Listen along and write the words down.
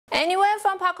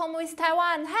from Popcorn Movies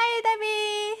Taiwan. Hey,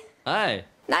 David. Hi.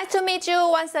 Nice to meet you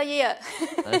once a year.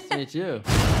 Nice to meet you.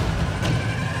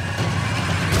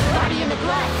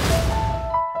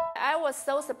 I was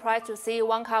so surprised to see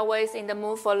𝐁𝐄𝐋𝐈𝐄𝐕 in the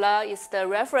mood for love is the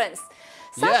reference.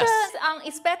 Such Yes. an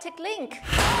unexpected link.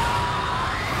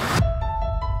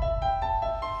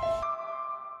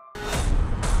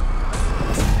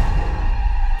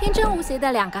 天真无邪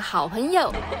的两个好朋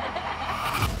友，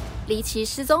离奇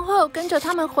失踪后跟着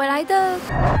他们回来的，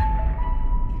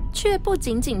却不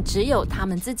仅仅只有他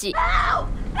们自己。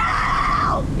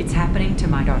It's happening to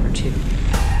my daughter too.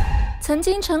 曾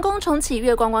经成功重启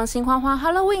月光光心花花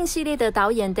Halloween 系列的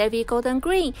导演 David Gordon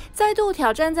Green 再度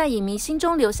挑战在影迷心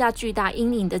中留下巨大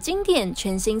阴影的经典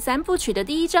全新3部曲的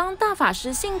第一章《大法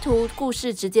师信徒》，故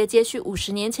事直接接续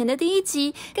50年前的第一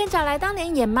集，更找来当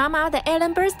年演妈妈的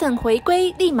Ellen Burstyn 回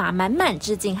归，立马满满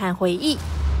致敬和回忆。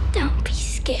Don't be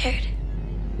scared.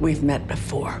 We've met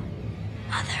before.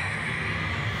 Mother.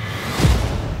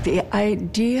 The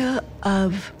idea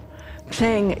of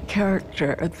playing a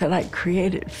character that I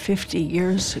created 50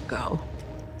 years ago,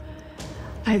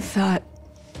 I thought,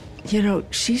 you know,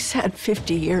 she's had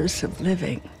 50 years of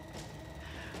living.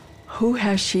 Who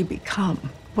has she become?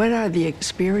 What are the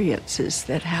experiences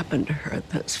that happened to her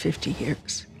those 50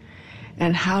 years?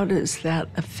 And how does that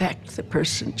affect the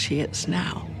person she is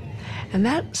now? And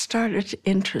that started to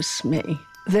interest me.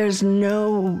 There's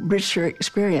no richer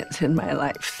experience in my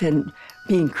life than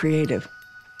being creative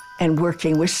and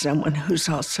working with someone who's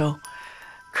also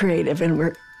creative, and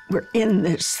we're in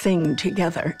this thing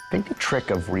together. I think the trick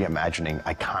of reimagining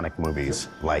iconic movies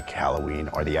like Halloween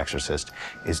or The Exorcist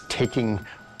is taking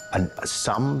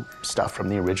some stuff from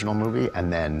the original movie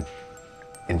and then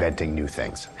inventing new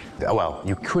things. Well,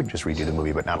 you could just redo the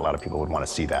movie, but not a lot of people would want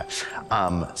to see that.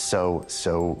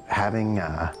 So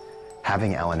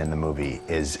having Ellen in the movie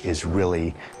is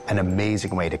really an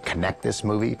amazing way to connect this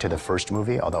movie to the first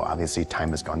movie, although obviously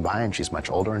time has gone by and she's much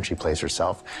older and she plays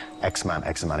herself X amount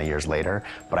of years later.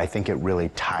 But I think it really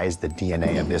ties the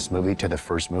DNA of this movie to the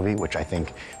first movie, which I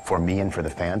think for me and for the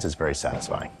fans is very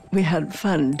satisfying. We had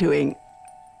fun doing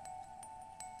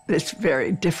this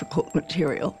very difficult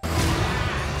material.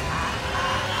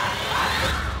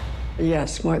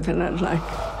 Yes, more than I'd like.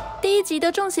 第一集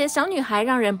的中邪小女孩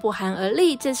让人不寒而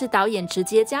栗，这是导演直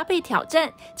接加倍挑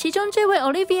战。其中这位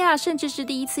Olivia 甚至是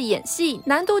第一次演戏，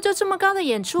难度就这么高的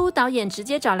演出，导演直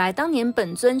接找来当年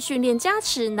本尊训练加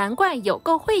持，难怪有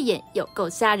够会演，有够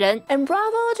吓人。And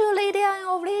bravo to Lydia and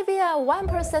Olivia. One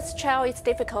person's child is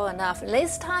difficult enough.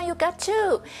 This time you got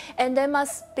two, and they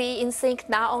must be in sync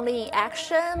not only in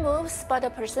action moves but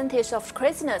the percentage of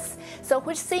craziness. So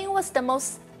which scene was the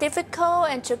most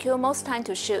difficult and took you most time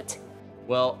to shoot?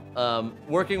 Well,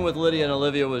 working with Lydia and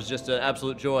Olivia was just an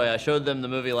absolute joy. I showed them the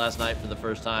movie last night for the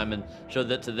first time and showed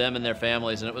that to them and their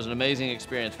families, and it was an amazing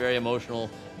experience, very emotional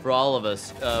for all of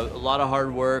us. A lot of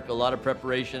hard work, a lot of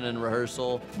preparation and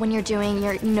rehearsal. When you're doing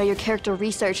your character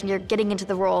research and you're getting into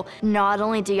the role, not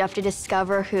only do you have to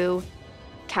discover who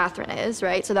Catherine is,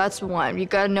 right? So that's one. You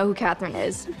gotta know who Catherine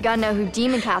is. You gotta know who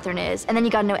Demon Catherine is, and then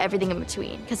you gotta know everything in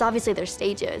between. Because obviously there's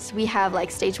stages. We have like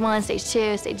stage 1, stage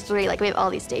 2, stage 3, like we have all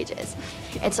these stages.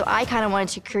 And so I kind of wanted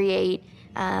to create,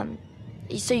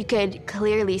 so you could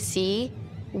clearly see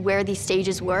where these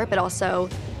stages were, but also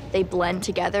they blend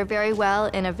together very well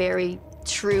in a very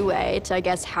true way to, I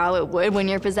guess, how it would when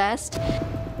you're possessed.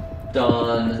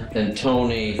 Don and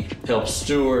Tony helped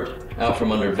Stuart out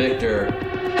from under Victor.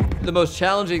 The most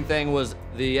challenging thing was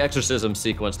the exorcism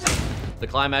sequence. The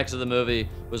climax of the movie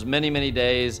was many, many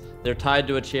days. They're tied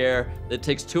to a chair. It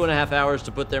takes 2.5 hours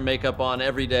to put their makeup on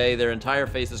every day. Their entire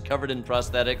face is covered in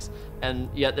prosthetics, and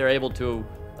yet they're able to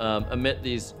emit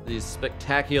these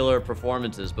spectacular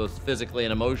performances, both physically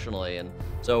and emotionally. And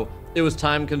so it was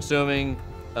time-consuming.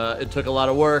 It took a lot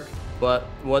of work, but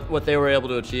what they were able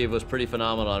to achieve was pretty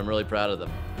phenomenal. I'm really proud of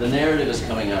them. The narrative is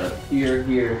coming out of here,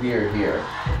 here, here, here.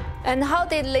 And how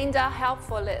did Linda help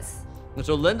for this? And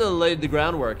so Linda laid the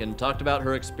groundwork and talked about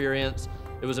her experience.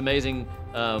 It was amazing.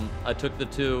 I took the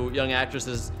two young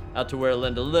actresses out to where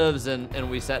Linda lives, and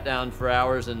we sat down for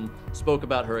hours and spoke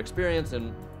about her experience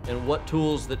and what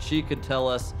tools that she could tell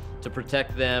us to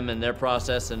protect them and their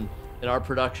process and in our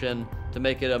production to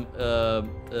make it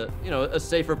a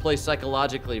safer place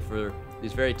psychologically for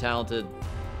these very talented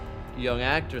young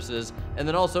actresses, and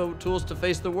then also tools to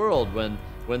face the world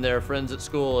when their friends at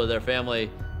school or their family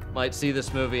might see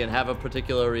this movie and have a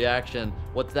particular reaction.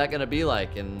 What's that gonna be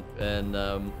like? And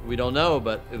we don't know,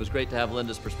 but it was great to have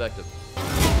Linda's perspective.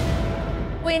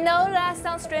 We know that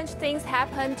some strange things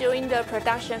happened during the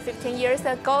production 15 years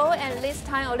ago, and this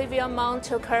time Olivia Munn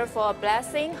took her for a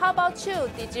blessing. How about you?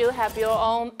 Did you have your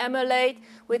own amulet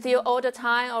with you all the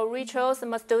time, or rituals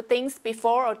must do things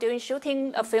before or during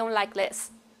shooting a film like this?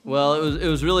 Well, it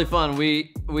was really fun.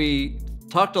 We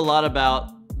talked a lot about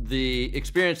the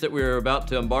experience that we were about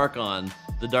to embark on,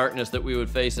 the darkness that we would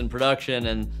face in production,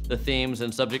 and the themes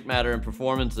and subject matter and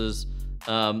performances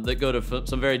that go to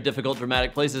some very difficult,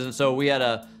 dramatic places. And so we had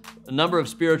a number of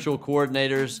spiritual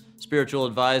coordinators, spiritual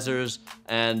advisors,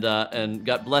 and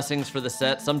got blessings for the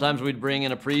set. Sometimes we'd bring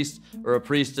in a priest or a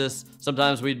priestess.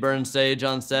 Sometimes we'd burn sage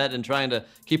on set, and trying to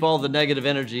keep all the negative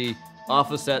energy off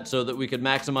the set so that we could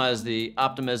maximize the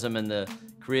optimism and the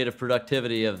creative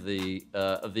productivity of the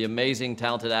amazing,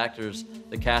 talented actors,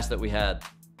 the cast that we had.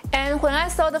 And when I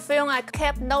saw the film, I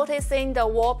kept noticing the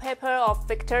wallpaper of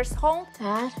Victor's home.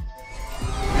 Dad?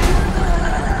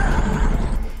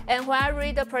 And when I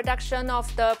read the production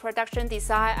of the production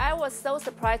design, I was so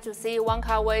surprised to see Wong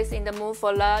Kar-wai's In the Mood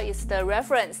for Love is the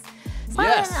reference. What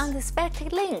Yes. an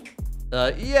unexpected link.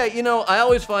 Yeah, you know, I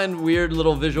always find weird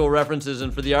little visual references,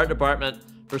 and for the art department,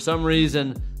 for some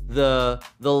reason, the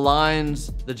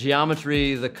lines, the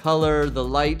geometry, the color, the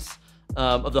lights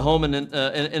of the home in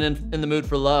the Mood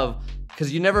for Love,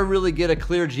 because you never really get a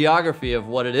clear geography of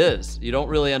what it is. You don't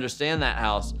really understand that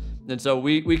house. And so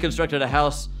we constructed a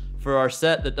house for our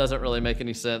set that doesn't really make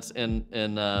any sense in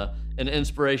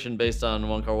inspiration based on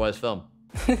Wong Kar-wai's film.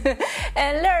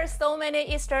 And there are so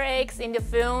many Easter eggs in the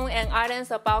film and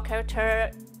items about character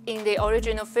in the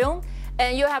original film.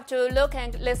 And you have to look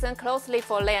and listen closely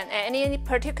for them. And any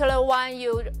particular one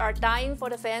you are dying for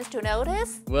the fans to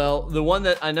notice? Well, the one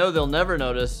that I know they'll never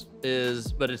notice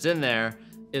but it's in there,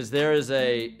 is there is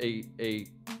a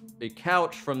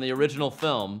couch from the original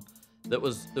film that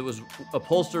was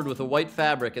upholstered with a white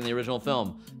fabric in the original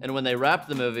film. And when they wrapped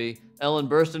the movie, Ellen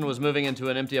Burstyn was moving into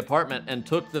an empty apartment and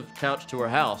took the couch to her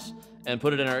house and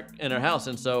put it in her house.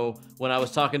 And so when I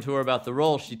was talking to her about the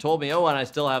role, she told me, oh, and I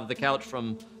still have the couch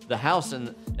from the house.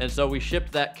 And so we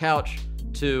shipped that couch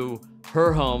to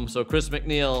her home. So Chris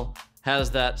McNeil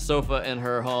has that sofa in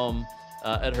her home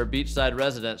at her beachside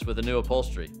residence with a new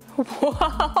upholstery.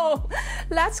 Wow,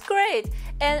 that's great.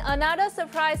 And another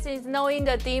surprise is knowing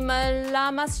the demon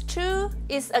Lamashtu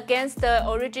is against the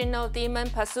original demon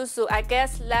Pazuzu. I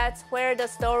guess that's where the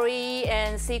story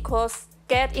and sequels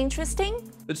get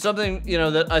interesting. It's something, you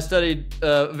know, that I studied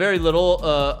very little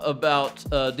about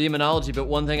demonology, but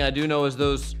one thing I do know is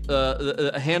those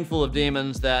a handful of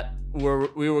demons that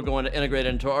we were going to integrate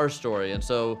into our story. And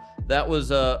so that was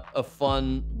a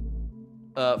fun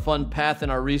path in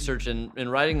our research in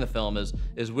writing the film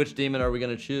is which demon are we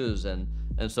going to choose, and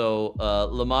so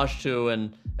Lamashtu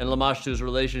and Lamashtu's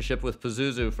relationship with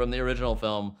Pazuzu from the original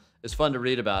film is fun to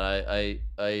read about. I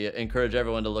encourage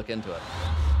everyone to look into it.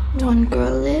 One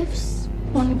girl lives,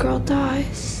 one girl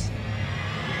dies.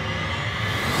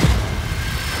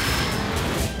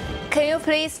 Can you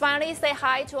please finally say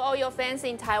hi to all your fans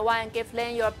in Taiwan and give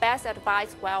them your best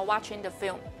advice while watching the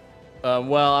film?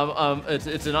 Well,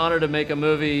 it's an honor to make a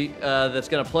movie that's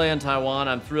going to play in Taiwan.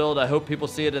 I'm thrilled. I hope people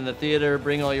see it in the theater.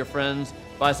 Bring all your friends,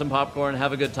 buy some popcorn,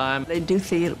 have a good time. They do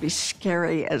think it'll be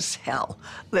scary as hell,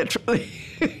 literally.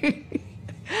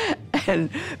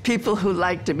 And people who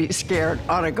like to be scared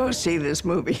ought to go see this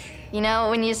movie. You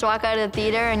know, when you just walk out of the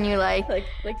theater and you like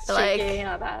shaking and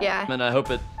all that. Yeah. And I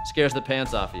hope it scares the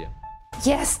pants off you.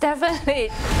 Yes, definitely.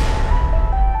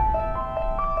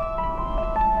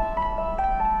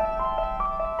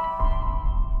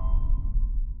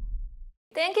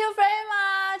 Thank you very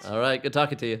much. All right, good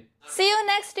talking to you. See you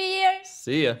next year.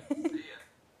 See ya.